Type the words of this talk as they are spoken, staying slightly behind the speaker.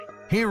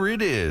Here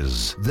it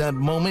is, that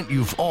moment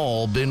you've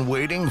all been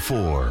waiting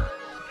for.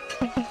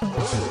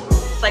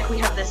 It's like we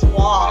have this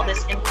wall,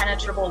 this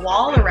impenetrable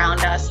wall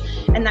around us,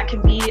 and that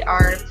can be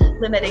our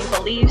limiting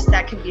beliefs,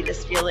 that can be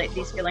these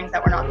feelings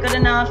that we're not good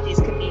enough,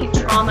 these could be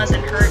traumas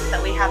and hurts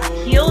that we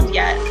haven't healed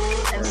yet,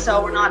 and so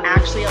we're not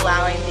actually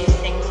allowing these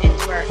things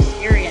into our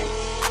experience.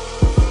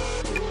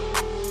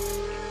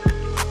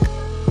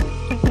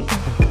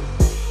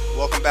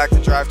 Welcome back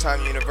to Drive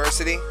Time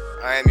University.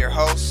 I am your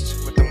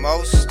host with the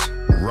most,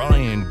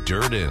 Ryan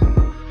Durden.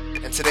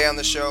 And today on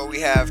the show we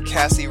have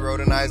Cassie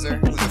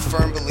Rodenizer, who's a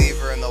firm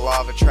believer in the law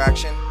of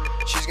attraction.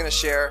 She's going to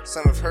share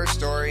some of her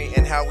story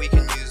and how we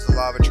can use the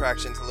law of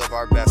attraction to live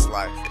our best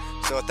life.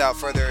 So without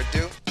further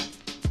ado,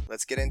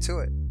 let's get into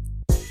it.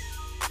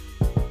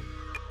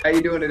 How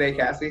you doing today,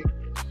 Cassie?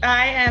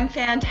 I am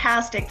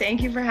fantastic.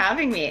 Thank you for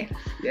having me.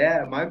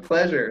 Yeah, my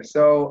pleasure.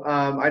 So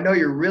I know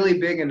you're really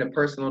big into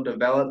personal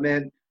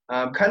development.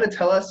 Kind of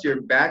tell us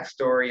your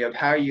backstory of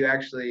how you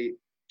actually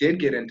did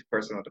get into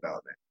personal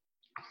development.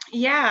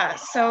 Yeah,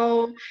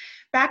 so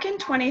back in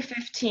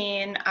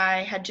 2015,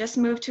 I had just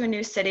moved to a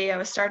new city. I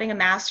was starting a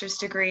master's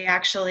degree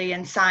actually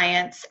in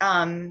science.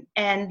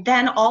 And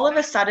then all of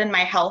a sudden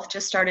my health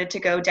just started to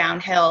go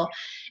downhill.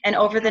 And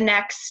over the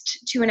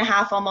next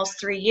 2.5, almost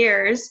 3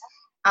 years,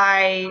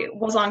 I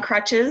was on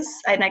crutches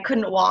and I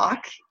couldn't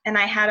walk. And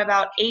I had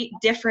about 8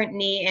 different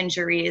knee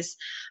injuries,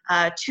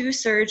 2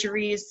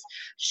 surgeries,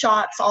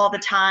 shots all the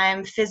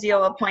time,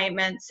 physio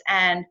appointments.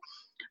 And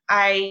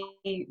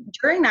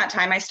during that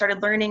time, I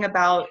started learning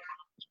about,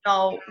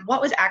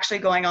 what was actually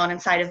going on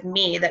inside of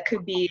me that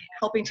could be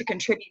helping to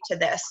contribute to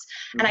this.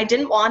 And I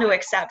didn't want to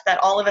accept that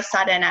all of a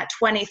sudden at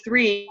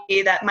 23,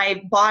 that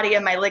my body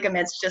and my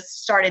ligaments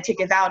just started to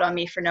give out on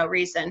me for no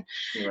reason.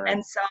 Right.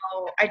 And so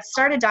I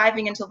started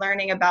diving into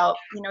learning about,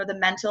 the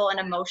mental and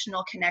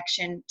emotional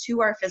connection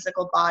to our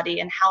physical body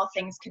and how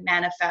things can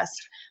manifest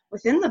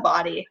within the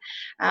body.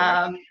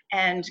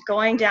 And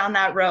going down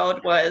that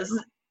road was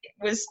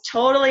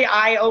totally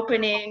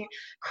eye-opening,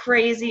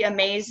 crazy,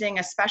 amazing,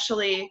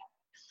 especially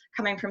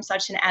coming from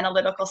such an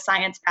analytical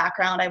science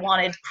background. I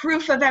wanted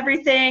proof of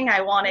everything. I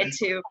wanted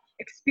to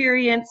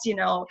experience,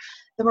 the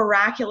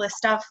miraculous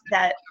stuff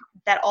that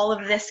all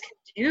of this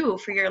can do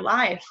for your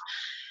life.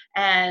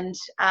 And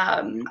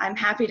I'm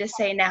happy to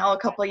say now, a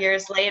couple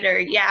years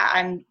later,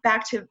 I'm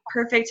back to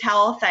perfect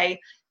health. I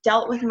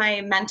dealt with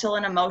my mental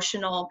and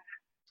emotional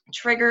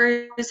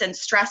triggers and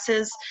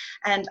stresses,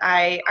 and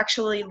I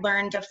actually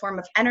learned a form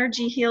of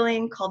energy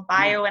healing called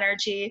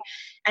bioenergy.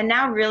 And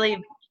now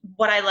really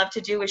what I love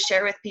to do is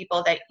share with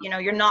people that,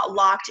 you're not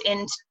locked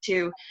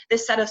into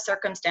this set of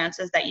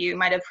circumstances that you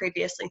might have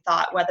previously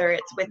thought, whether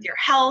it's with your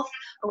health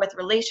or with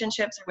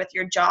relationships or with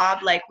your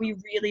job. Like, we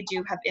really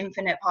do have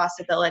infinite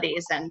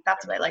possibilities, and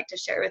that's what I like to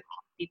share with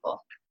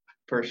people.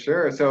 For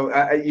sure. So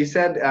you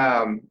said,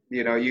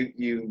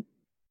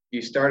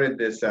 you started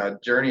this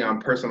journey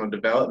on personal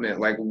development.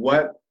 Like,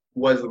 what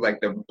was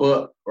like the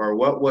book, or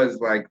what was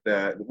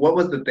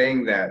the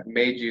thing that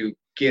made you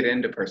get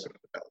into personal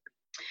development?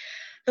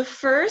 The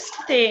first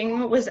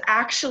thing was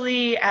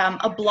actually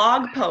a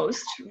blog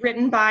post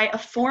written by a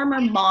former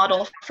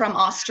model from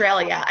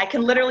Australia. I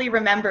can literally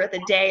remember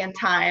the day and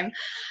time.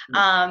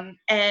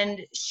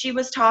 And she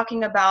was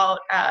talking about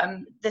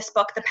this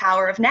book, The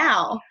Power of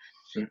Now,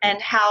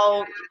 and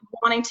how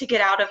wanting to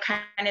get out of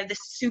kind of this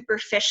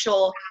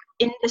superficial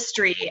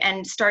industry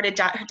and started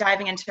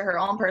diving into her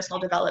own personal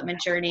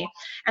development journey.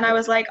 And I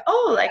was like,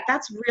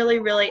 that's really,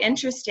 really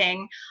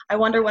interesting. I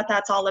wonder what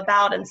that's all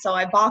about. And so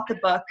I bought the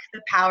book,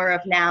 The Power of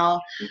Now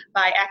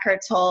by Eckhart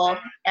Tolle,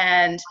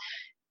 and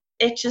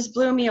it just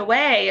blew me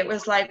away. It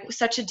was like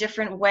such a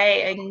different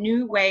way, a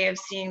new way of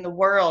seeing the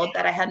world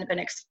that I hadn't been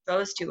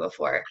exposed to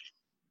before.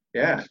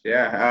 Yeah.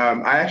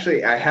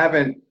 I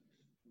haven't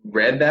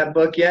read that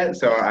book yet,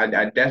 so I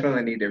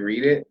definitely need to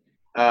read it.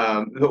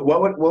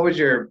 What was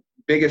your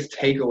biggest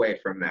takeaway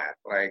from that?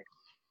 Like,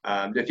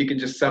 if you could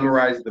just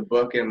summarize the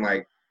book in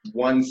like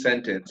one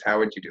sentence, how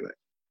would you do it?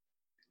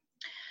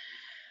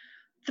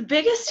 The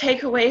biggest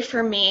takeaway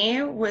for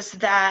me was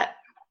that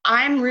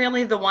I'm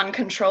really the one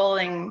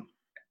controlling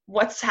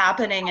what's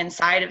happening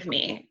inside of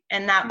me,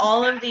 and that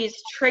all of these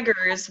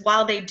triggers,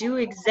 while they do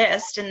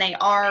exist and they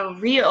are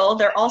real,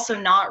 they're also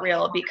not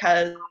real,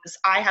 because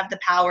I have the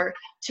power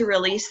to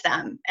release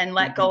them and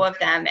let go of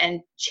them and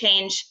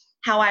change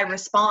how I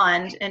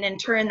respond. And in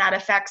turn, that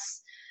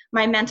affects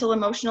my mental,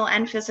 emotional,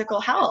 and physical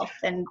health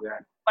and what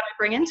I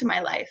bring into my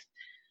life.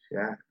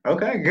 Yeah.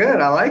 Okay, good.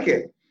 I like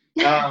it.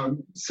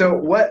 So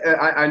what,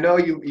 I know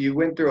you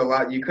went through a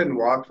lot. You couldn't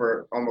walk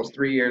for almost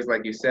 3 years,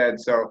 like you said.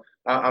 So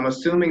I'm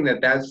assuming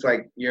that that's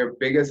like your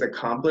biggest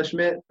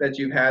accomplishment that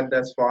you've had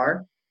thus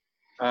far.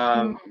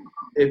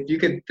 If you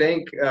could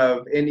think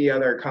of any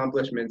other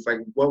accomplishments, like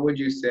what would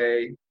you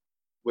say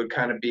would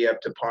kind of be up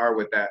to par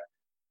with that,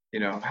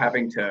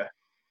 having to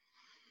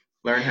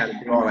learn how to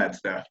do all that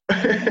stuff?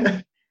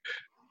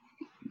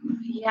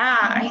 Yeah,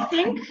 I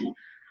think,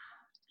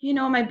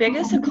 my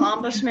biggest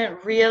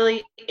accomplishment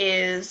really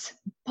is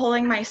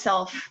pulling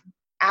myself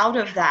out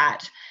of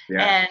that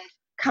and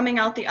coming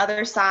out the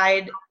other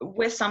side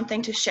with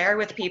something to share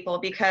with people,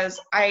 because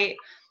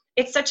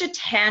it's such a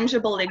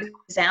tangible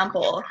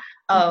example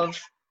of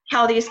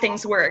how these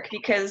things work,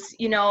 because,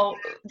 you know,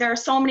 there are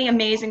so many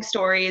amazing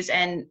stories,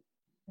 and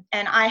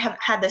I have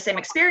had the same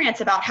experience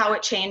about how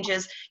it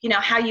changes, you know,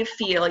 how you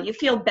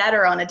feel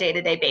better on a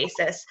day-to-day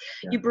basis.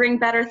 Yeah. You bring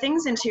better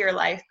things into your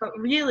life, but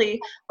really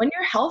when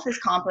your health is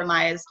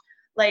compromised,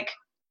 like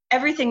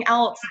everything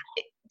else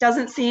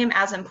doesn't seem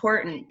as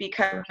important,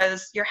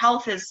 because your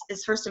health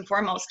is first and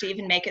foremost to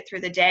even make it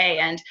through the day.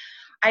 And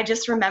I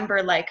just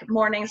remember like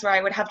mornings where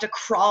I would have to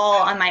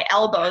crawl on my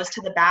elbows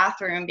to the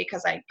bathroom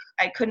because I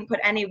couldn't put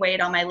any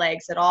weight on my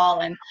legs at all.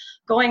 And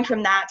going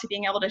from that to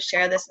being able to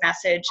share this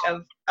message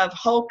of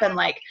hope, and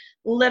like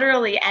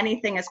literally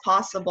anything is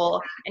possible,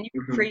 and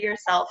you can free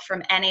yourself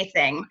from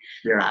anything,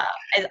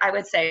 I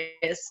would say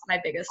is my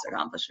biggest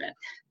accomplishment.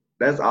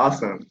 That's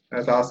awesome.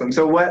 That's awesome.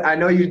 So what, I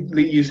know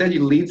you said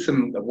you lead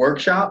some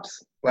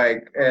workshops,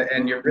 like,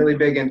 and you're really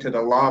big into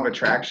the law of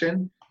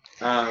attraction.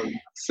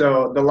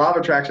 So the law of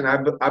attraction,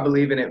 I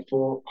believe in it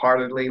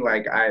full-heartedly.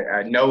 Like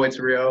I know it's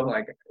real.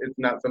 Like it's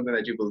not something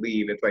that you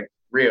believe, it's like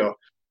real.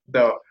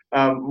 So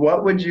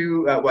what would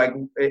you like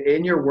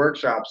in your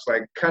workshops,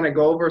 like kind of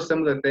go over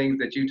some of the things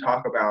that you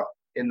talk about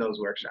in those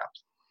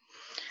workshops?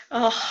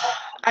 Oh,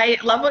 I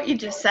love what you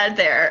just said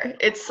there.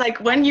 It's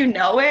like when you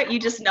know it, you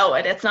just know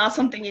it. It's not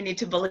something you need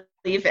to believe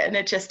in.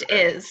 It just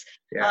is.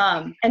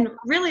 Yeah. And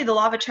really the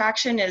law of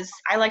attraction is,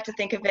 I like to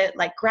think of it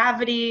like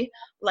gravity,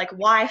 like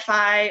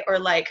Wi-Fi, or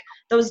like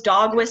those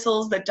dog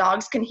whistles that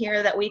dogs can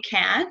hear that we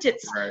can't.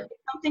 It's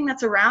something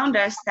that's around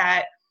us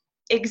that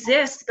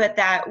exists, but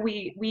that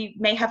we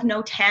may have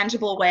no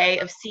tangible way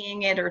of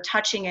seeing it or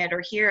touching it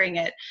or hearing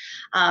it.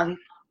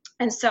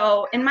 And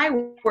so in my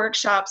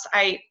workshops,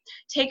 I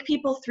take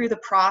people through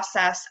the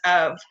process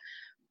of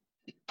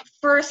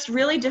first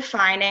really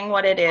defining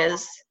what it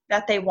is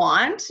that they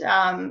want,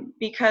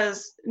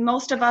 because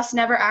most of us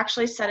never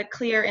actually set a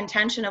clear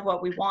intention of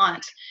what we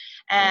want.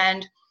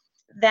 And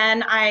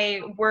then I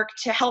work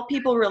to help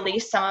people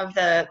release some of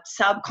the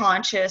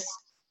subconscious,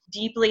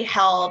 deeply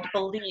held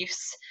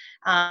beliefs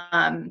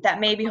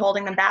that may be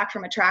holding them back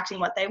from attracting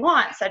what they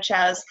want, such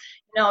as,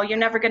 you know, you're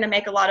never going to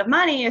make a lot of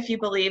money if you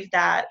believe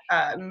that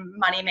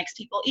money makes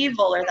people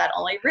evil, or that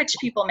only rich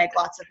people make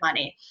lots of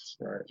money.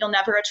 Right. You'll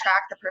never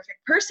attract the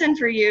perfect person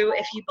for you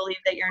if you believe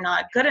that you're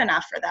not good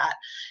enough for that.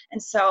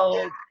 And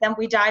so then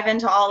we dive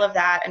into all of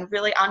that and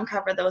really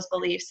uncover those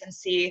beliefs and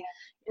see,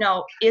 you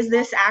know, is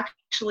this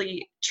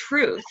actually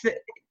truth?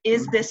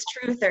 Is this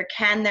truth, or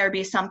can there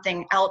be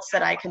something else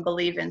that I can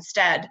believe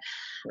instead?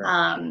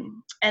 Right.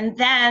 And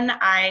then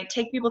I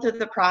take people through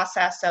the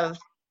process of,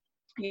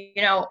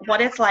 you know, what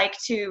it's like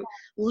to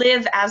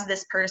live as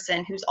this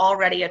person who's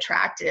already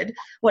attracted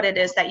what it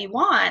is that you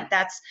want.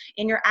 That's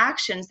in your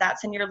actions,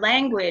 that's in your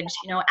language.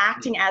 You know,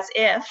 acting as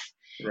if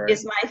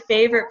is my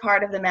favorite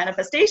part of the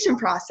manifestation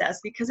process,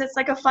 because it's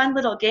like a fun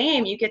little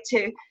game. You get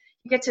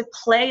to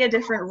play a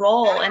different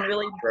role and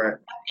really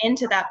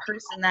into that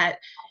person that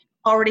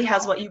already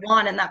has what you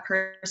want, and that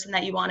person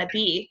that you want to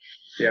be.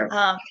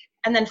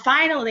 And then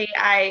finally,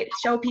 I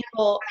show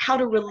people how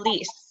to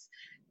release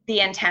the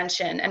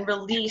intention and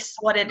release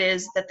what it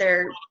is that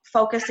they're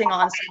focusing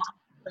on,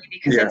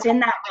 because it's in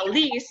that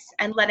release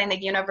and letting the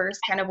universe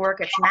kind of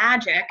work its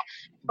magic,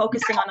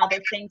 focusing on other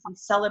things and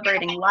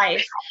celebrating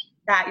life,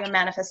 that your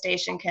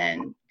manifestation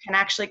can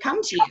actually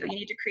come to you. You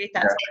need to create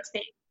that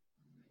space.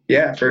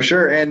 Yeah, for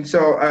sure. And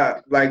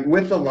so like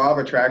with the law of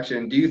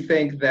attraction, do you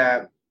think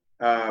that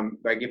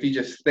like if you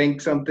just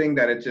think something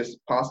that it's just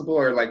possible,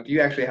 or like do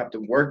you actually have to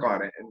work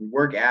on it and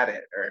work at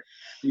it, or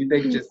do you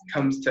think it just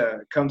comes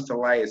to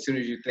light as soon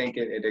as you think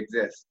it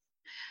exists?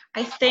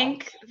 I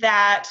think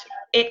that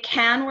it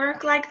can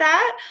work like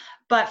that,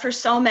 but for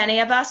so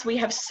many of us, we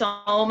have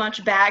so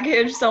much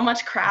baggage, so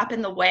much crap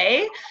in the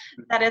way,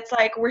 that it's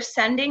like we're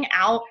sending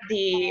out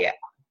the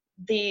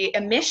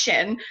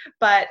emission,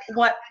 but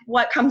what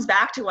comes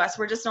back to us,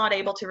 we're just not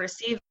able to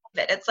receive it.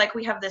 It's like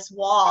we have this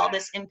wall,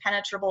 this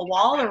impenetrable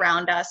wall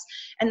around us,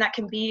 and that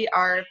can be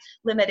our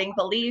limiting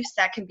beliefs,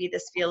 that can be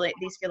these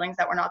feelings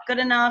that we're not good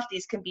enough,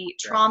 these can be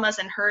traumas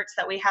and hurts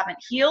that we haven't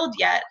healed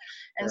yet,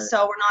 and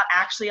so we're not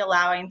actually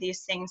allowing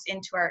these things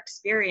into our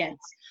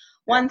experience.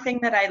 One thing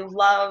that I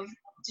love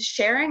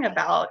sharing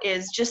about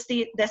is just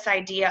this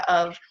idea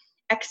of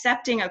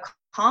accepting a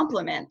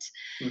compliment.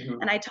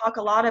 And I talk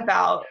a lot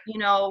about, you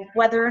know,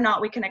 whether or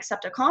not we can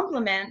accept a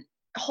compliment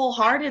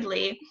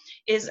wholeheartedly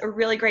is a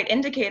really great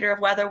indicator of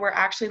whether we're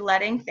actually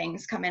letting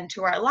things come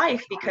into our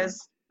life, because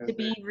to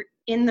be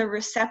in the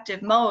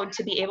receptive mode,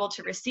 to be able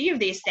to receive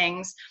these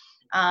things,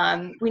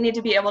 we need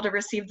to be able to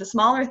receive the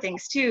smaller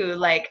things too,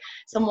 like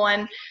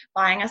someone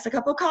buying us a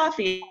cup of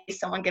coffee,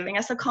 someone giving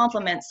us a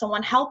compliment,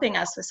 someone helping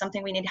us with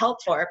something we need help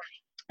for.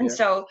 And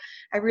so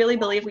I really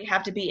believe we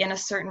have to be in a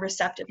certain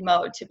receptive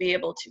mode to be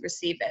able to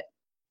receive it.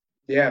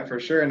 Yeah, for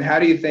sure. And how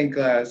do you think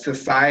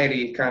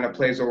society kind of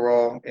plays a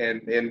role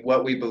in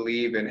what we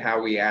believe and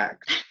how we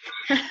act?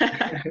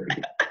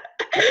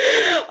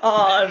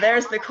 Oh,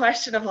 there's the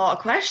question of all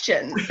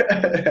questions.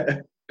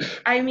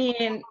 I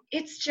mean,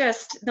 it's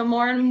just the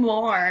more and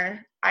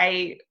more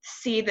I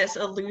see this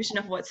illusion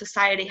of what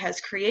society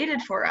has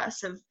created for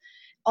us, of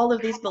all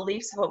of these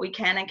beliefs of what we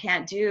can and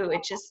can't do,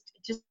 it just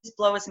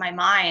blows my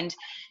mind.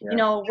 Yeah. You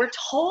know, we're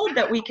told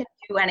that we can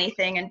do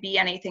anything and be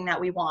anything that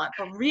we want,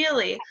 but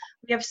really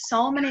we have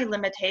so many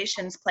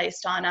limitations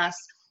placed on us.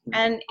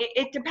 And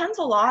it depends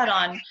a lot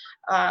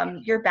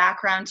on your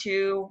background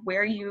too,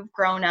 where you've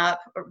grown up,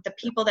 or the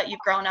people that you've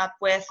grown up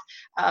with,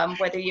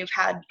 whether you've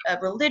had a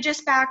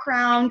religious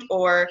background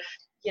or,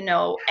 you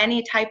know,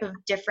 any type of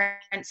different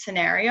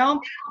scenario.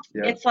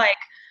 Yeah. It's like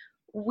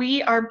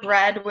we are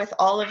bred with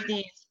all of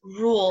these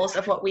rules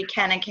of what we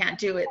can and can't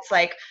do. It's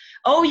like,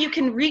 oh, you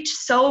can reach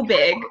so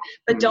big,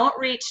 but don't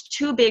reach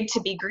too big to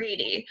be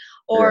greedy.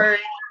 Or,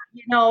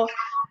 you know,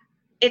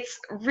 it's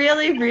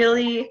really,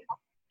 really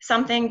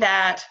something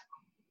that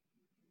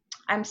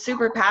I'm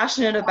super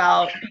passionate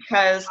about,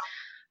 because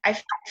I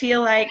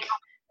feel like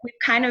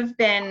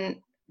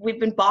we've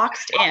been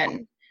boxed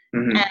in.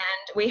 Mm-hmm. And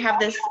we have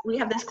this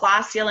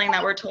glass ceiling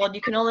that we're told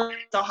you can only go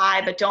so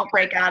high, but don't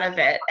break out of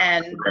it.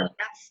 And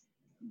that's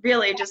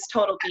really just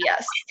total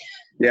BS.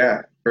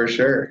 Yeah, for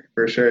sure.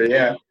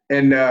 Yeah.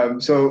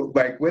 And so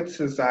like with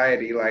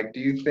society, like, do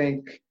you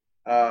think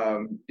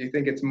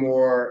it's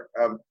more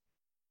of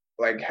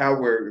like how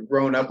we're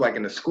grown up, like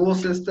in the school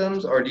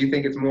systems, or do you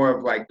think it's more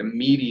of like the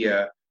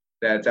media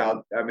that's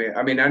out? I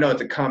mean, I know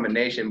it's a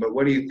combination, but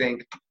what do you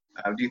think?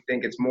 Do you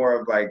think it's more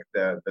of like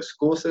the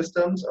school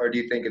systems, or do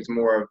you think it's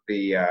more of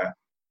the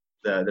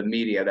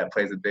media that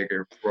plays a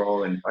bigger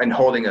role in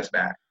holding us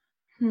back?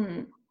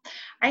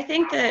 I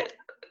think that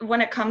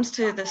when it comes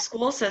to the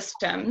school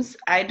systems,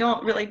 I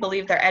don't really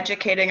believe they're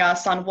educating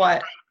us on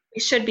what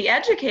we should be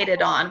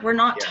educated on. We're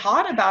not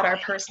taught about our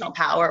personal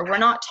power. We're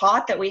not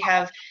taught that we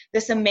have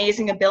this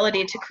amazing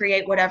ability to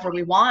create whatever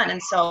we want.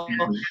 And so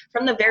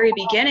from the very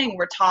beginning,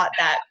 we're taught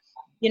that,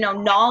 you know,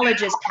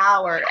 knowledge is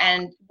power,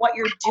 and what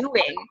you're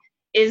doing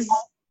is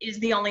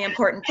the only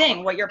important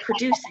thing, what you're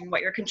producing,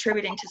 what you're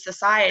contributing to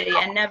society,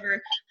 and never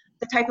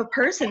the type of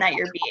person that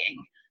you're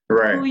being.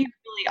 Right. Who you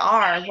really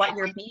are, what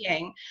you're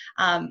being.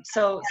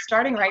 So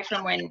starting right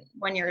from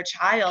when you're a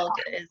child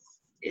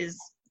is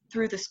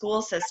through the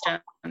school system.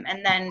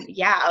 And then,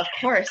 yeah, of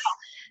course,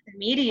 the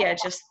media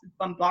just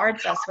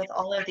bombards us with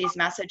all of these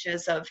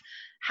messages of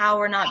how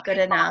we're not good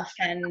enough,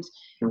 and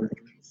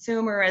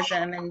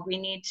consumerism, and we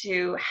need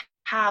to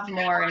have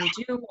more and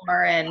do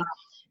more, and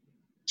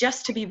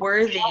just to be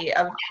worthy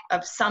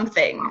of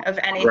something, of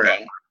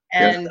anything.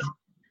 Right.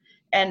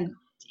 And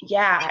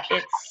yeah,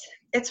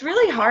 it's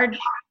really hard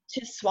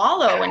to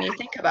swallow when you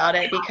think about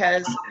it,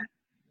 because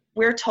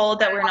we're told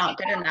that we're not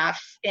good enough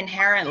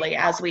inherently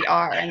as we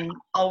are, and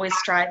always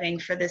striving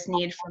for this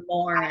need for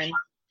more,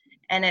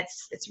 and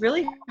it's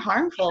really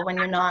harmful when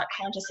you're not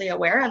consciously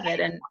aware of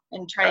it and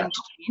trying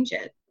to change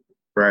it.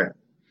 Right.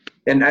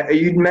 And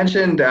you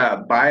mentioned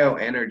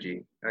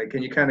bioenergy.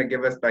 Can you kind of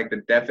give us like the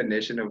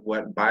definition of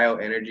what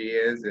bioenergy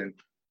is, and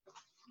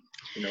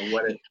you know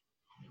what it?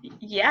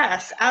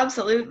 Yes,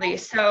 absolutely.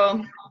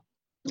 So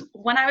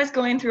when I was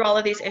going through all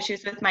of these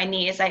issues with my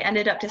knees, I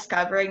ended up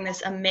discovering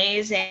this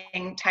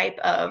amazing type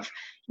of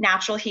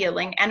natural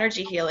healing,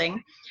 energy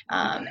healing,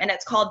 and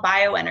it's called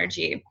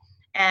bioenergy.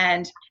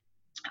 And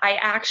I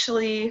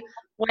actually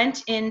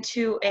went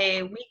into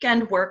a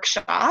weekend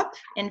workshop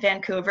in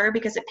Vancouver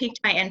because it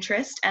piqued my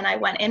interest, and I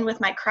went in with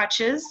my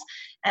crutches,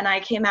 and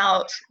I came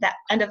out that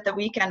end of the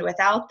weekend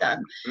without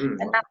them. And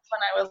that's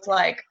when I was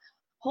like,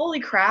 holy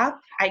crap,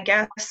 I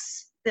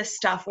guess this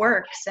stuff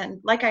works. And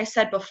like I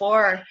said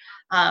before,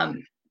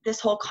 this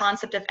whole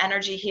concept of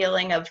energy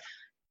healing, of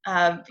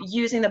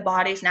using the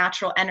body's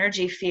natural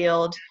energy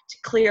field to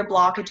clear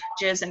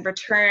blockages and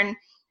return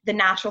the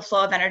natural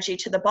flow of energy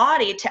to the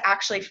body to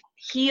actually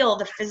heal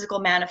the physical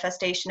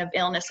manifestation of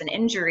illness and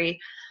injury,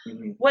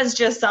 was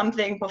just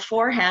something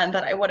beforehand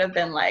that I would have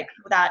been like,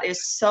 that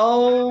is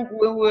so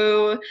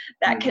woo-woo,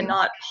 that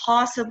cannot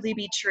possibly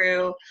be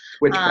true.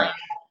 Witchcraft.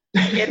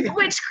 It's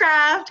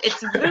witchcraft,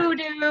 it's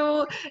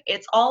voodoo,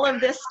 it's all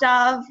of this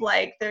stuff,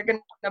 like they're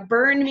gonna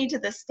burn me to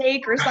the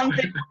stake or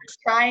something for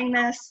trying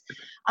this.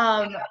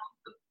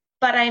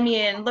 But I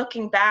mean,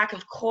 looking back,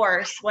 of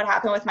course, what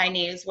happened with my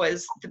knees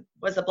was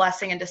a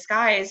blessing in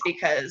disguise,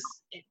 because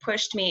it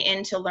pushed me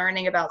into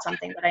learning about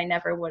something that I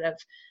never would have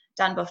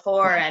done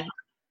before. And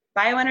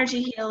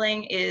bioenergy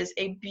healing is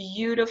a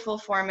beautiful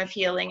form of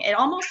healing. It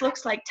almost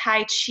looks like Tai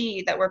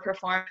Chi that we're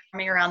performing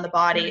around the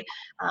body,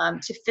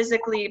 to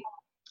physically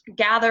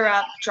gather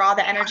up, draw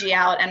the energy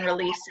out, and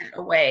release it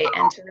away,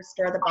 and to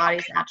restore the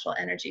body's natural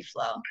energy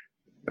flow.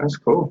 That's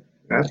cool.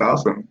 That's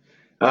awesome.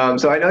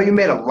 So I know you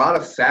made a lot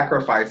of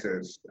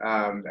sacrifices.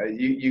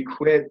 You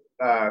quit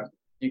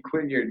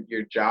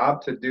your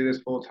job to do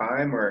this full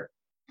time, or?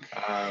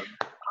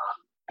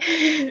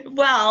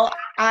 Well,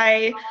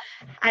 I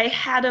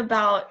had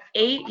about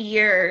 8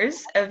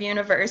 years of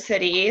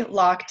university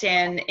locked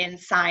in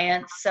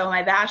science. So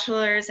my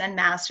bachelor's and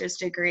master's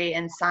degree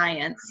in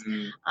science.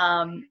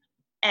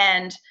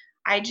 And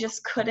I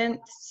just couldn't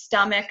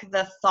stomach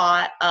the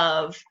thought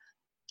of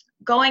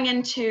going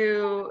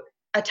into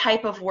a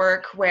type of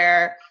work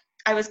where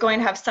I was going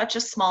to have such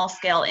a small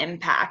scale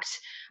impact,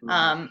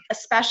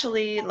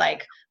 especially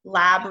like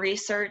lab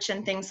research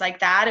and things like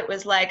that. It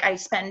was like I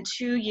spend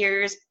 2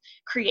 years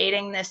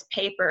creating this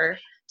paper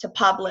to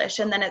publish,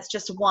 and then it's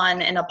just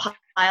one in a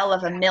pile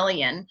of a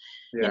million,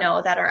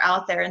 that are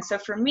out there. And so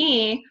for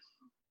me,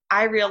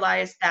 I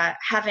realized that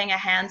having a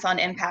hands-on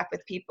impact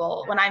with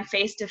people when I'm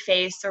face to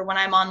face or when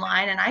I'm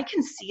online and I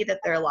can see that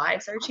their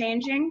lives are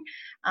changing,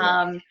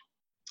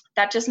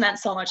 that just meant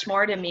so much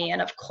more to me.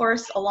 And of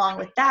course, along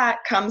with that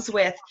comes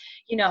with,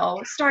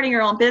 starting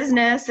your own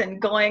business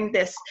and going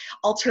this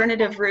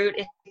alternative route.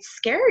 It's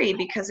scary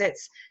because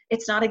it's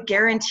not a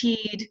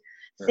guaranteed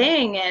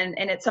thing. And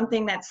it's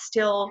something that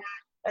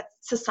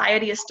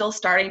society is still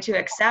starting to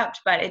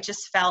accept, but it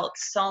just felt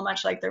so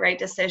much like the right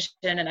decision.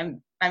 And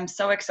I'm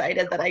so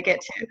excited that I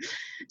get to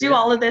do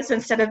all of this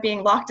instead of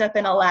being locked up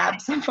in a lab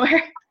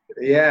somewhere.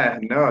 Yeah,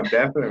 no,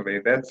 definitely.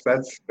 That's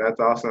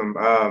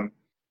awesome.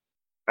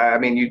 I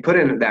mean, you put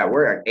in that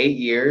work, like 8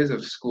 years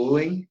of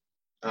schooling.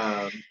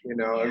 That's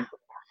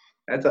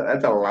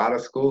a lot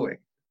of schooling.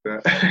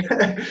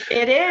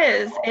 It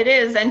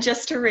is. And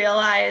just to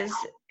realize,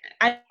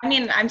 I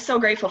mean, I'm so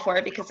grateful for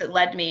it because it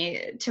led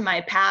me to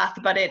my path,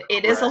 but it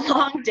is a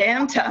long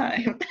damn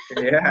time.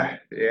 Yeah,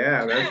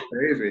 that's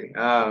crazy.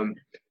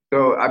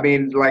 So, I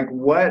mean, like,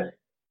 what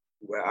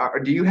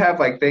do you have,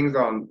 like, things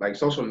on, like,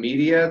 social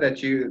media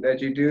that you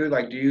do?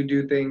 Like, do you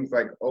do things,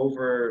 like,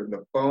 over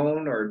the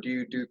phone, or do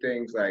you do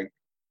things like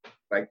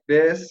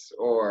this?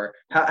 Or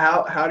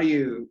how do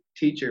you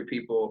teach your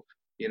people,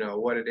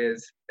 what it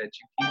is that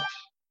you teach?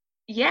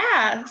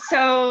 Yeah,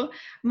 so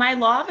my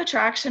Law of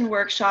Attraction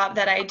workshop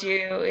that I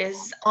do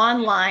is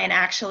online,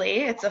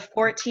 actually. It's a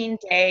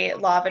 14-day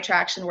Law of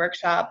Attraction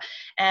workshop,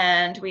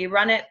 and we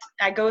run it.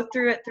 I go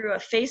through it through a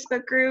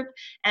Facebook group,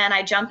 and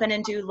I jump in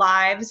and do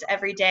lives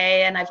every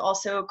day. And I've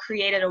also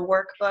created a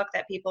workbook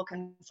that people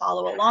can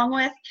follow along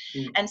with.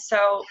 And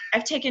so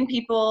I've taken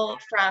people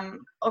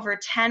from over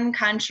 10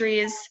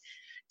 countries,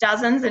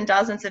 dozens and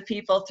dozens of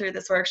people through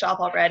this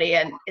workshop already,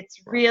 and it's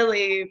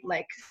really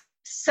like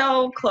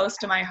so close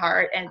to my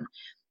heart, and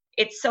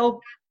it's so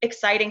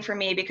exciting for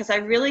me because I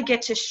really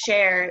get to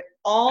share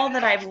all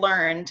that I've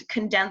learned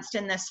condensed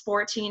in this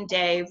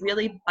 14-day,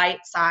 really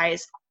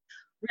bite-sized,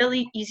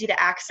 really easy to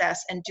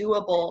access and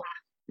doable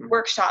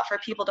workshop for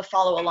people to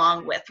follow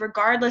along with,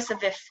 regardless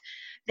of if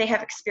they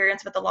have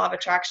experience with the Law of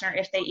Attraction or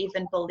if they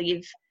even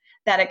believe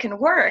that it can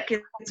work.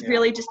 It's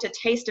really just a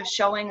taste of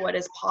showing what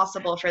is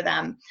possible for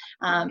them.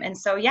 And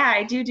so,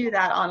 I do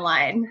that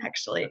online,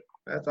 actually.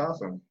 That's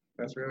awesome.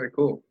 That's really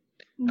cool.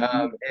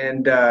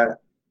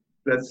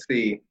 Let's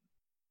see.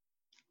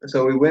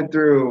 So we went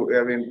through,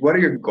 I mean, what are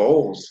your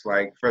goals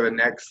like for the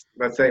next,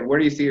 let's say, where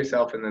do you see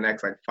yourself in the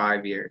next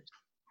 5 years?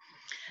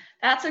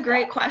 That's a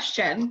great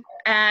question.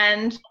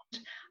 And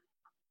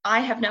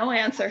I have no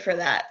answer for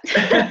that.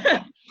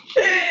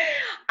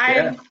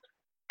 I've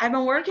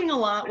been working a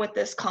lot with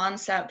this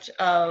concept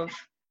of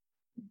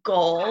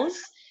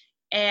goals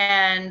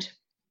and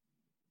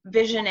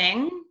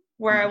visioning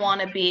where I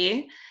want to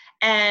be.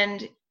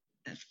 And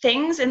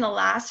things in the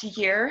last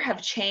year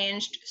have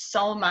changed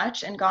so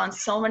much and gone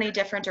so many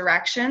different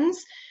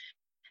directions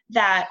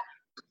that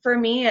for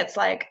me, it's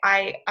like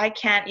I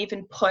can't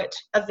even put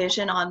a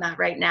vision on that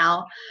right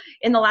now.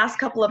 In the last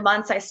couple of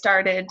months, I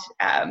started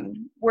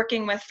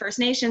working with First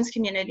Nations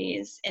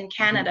communities in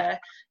Canada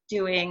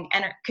doing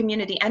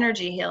community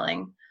energy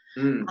healing.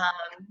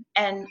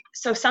 And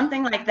so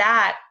something like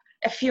that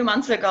a few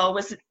months ago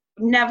was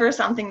never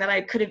something that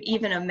I could have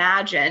even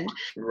imagined.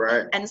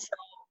 Right. And so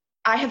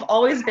I have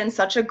always been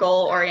such a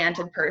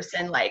goal-oriented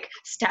person, like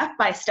step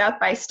by step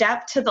by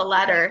step to the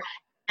letter.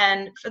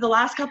 And for the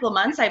last couple of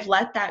months, I've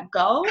let that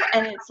go.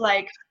 And it's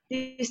like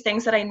these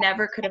things that I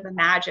never could have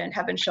imagined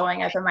have been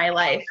showing up in my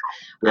life.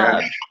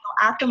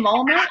 At the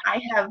moment,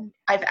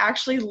 I've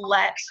actually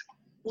let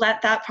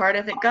that part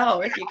of it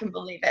go, if you can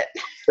believe it.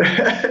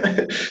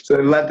 So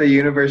let the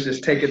universe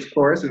just take its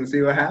course and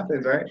see what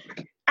happens, right?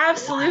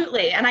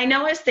 Absolutely. And I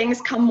know as things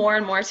come more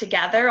and more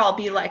together, I'll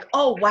be like,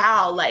 oh,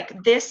 wow, like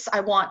this I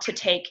want to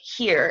take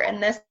here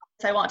and this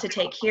I want to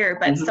take here.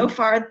 But so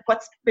far,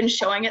 what's been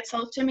showing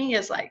itself to me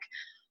is like,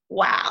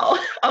 wow,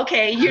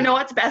 okay, you know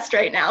what's best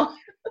right now.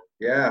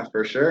 Yeah,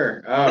 for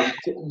sure.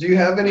 Do you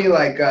have any who's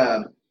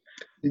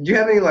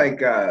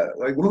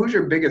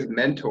your biggest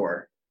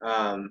mentor?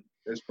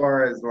 As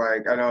far as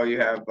I know you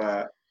have,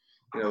 The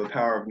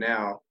Power of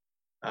Now.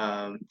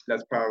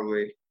 That's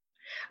probably,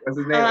 what's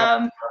his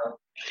name?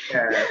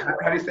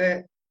 How do you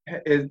say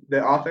it? Is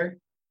the author?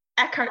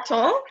 Eckhart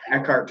Tolle.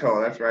 Eckhart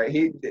Tolle, that's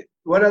right.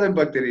 What other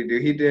book did he do?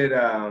 He did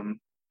A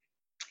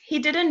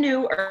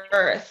New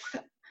Earth.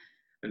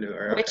 A New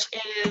Earth. Which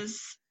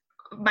is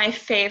my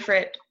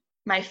favorite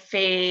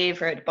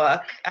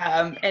book.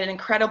 An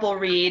incredible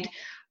read.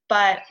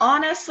 But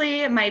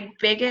honestly, my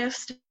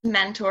biggest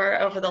mentor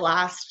over the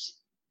last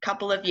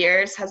couple of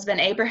years has been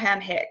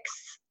Abraham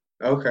Hicks.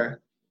 Okay.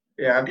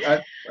 Yeah,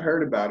 I've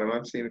heard about him.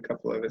 I've seen a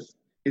couple of his.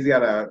 He's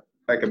got a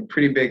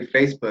pretty big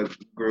Facebook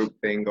group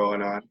thing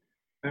going on.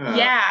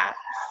 Yeah.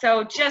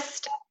 So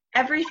just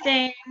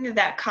everything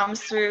that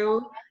comes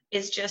through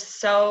is just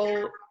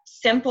so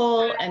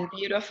simple and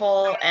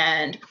beautiful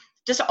and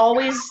just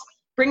always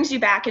brings you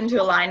back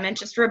into alignment,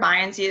 just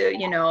reminds you,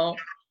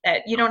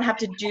 that you don't have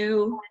to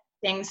do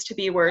things to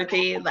be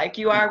worthy. Like,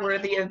 you are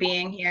worthy of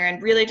being here,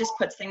 and really just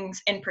puts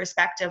things in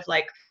perspective.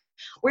 Like,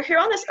 we're here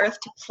on this earth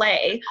to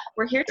play.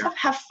 We're here to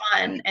have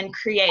fun and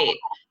create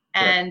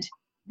and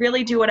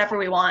really do whatever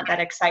we want that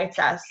excites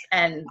us.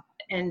 And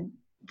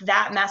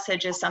that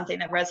message is something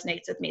that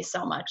resonates with me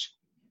so much.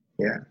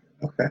 Yeah.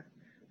 Okay.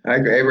 I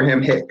agree.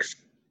 Abraham Hicks.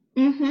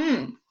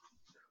 Mm-hmm.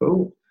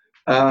 Cool.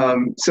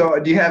 So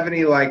do you have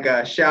any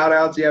shout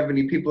outs? Do you have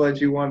any people that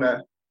you want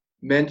to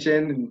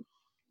mention and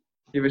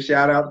give a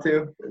shout out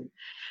to?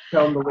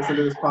 Tell them to listen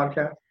to this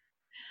podcast.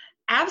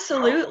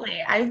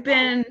 Absolutely. I've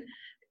been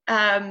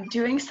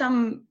doing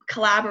some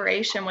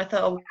collaboration with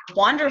a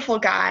wonderful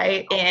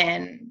guy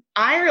in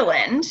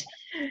Ireland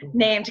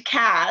named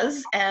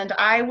Kaz, and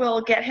I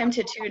will get him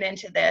to tune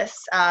into this.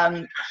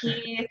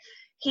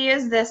 He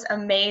is this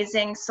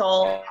amazing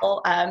soul.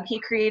 He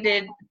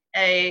created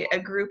a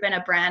group and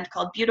a brand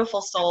called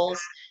Beautiful Souls,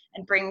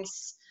 and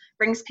brings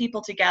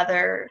people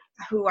together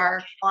who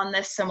are on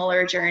this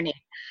similar journey.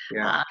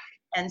 Yeah.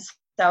 And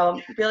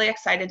so really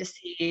excited to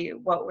see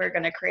what we're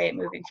going to create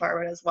moving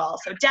forward as well.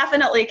 So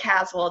definitely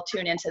Kaz will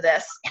tune into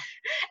this.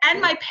 And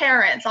my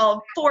parents,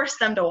 I'll force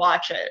them to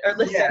watch it or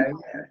listen. Yeah,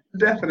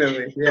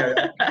 definitely.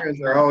 Yeah,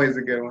 parents are always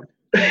a good one.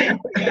 Yeah.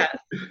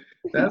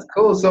 That's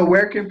cool. So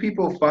where can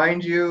people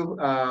find you?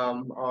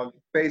 On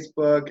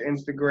Facebook,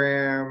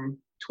 Instagram,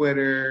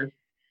 Twitter,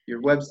 your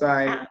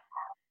website?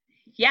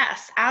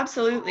 Yes,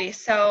 absolutely.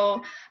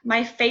 So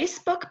my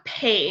Facebook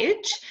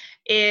page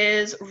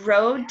is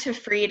Road to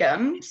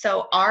Freedom.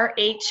 So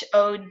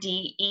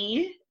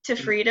RHODE to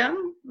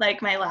Freedom,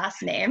 like my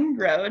last name,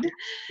 Road.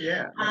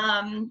 Yeah.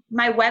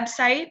 My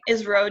website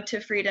is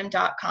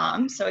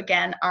roadtofreedom.com. So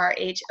again,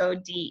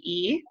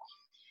 RHODE.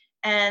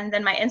 And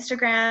then my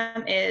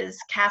Instagram is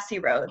Cassie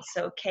Rhodes.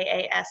 So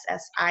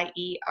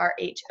KASSIERHODE.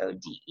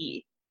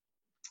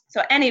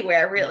 So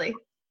anywhere really.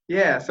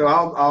 Yeah. So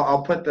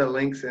I'll put the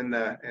links in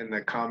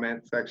the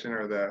comment section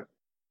or the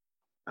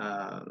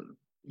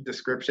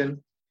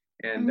description,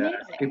 and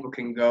people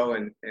can go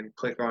and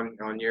click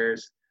on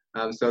yours.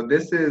 So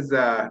this is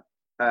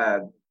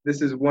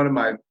one of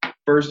my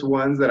first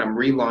ones that I'm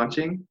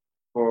relaunching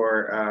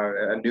for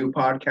a new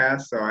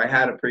podcast. So I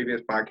had a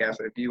previous podcast.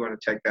 If you want to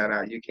check that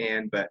out, you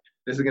can. But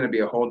this is going to be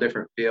a whole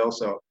different feel.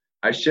 So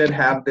I should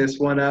have this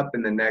one up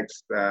in the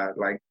next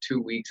 2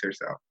 weeks or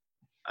so.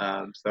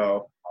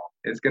 So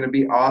it's going to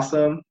be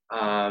awesome.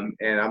 And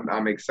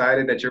I'm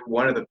excited that you're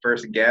one of the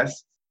first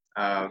guests.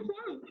 And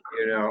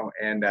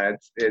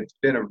it's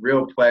been a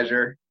real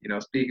pleasure,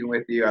 speaking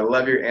with you. I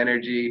love your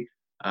energy.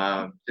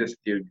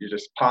 You're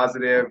just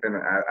positive, and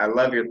I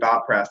love your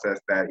thought process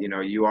that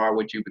you are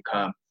what you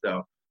become.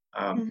 So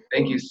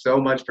thank you so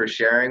much for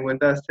sharing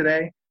with us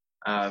today,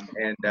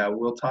 and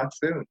we'll talk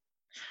soon.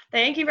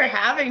 Thank you for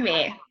having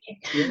me.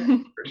 Yeah,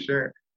 for sure.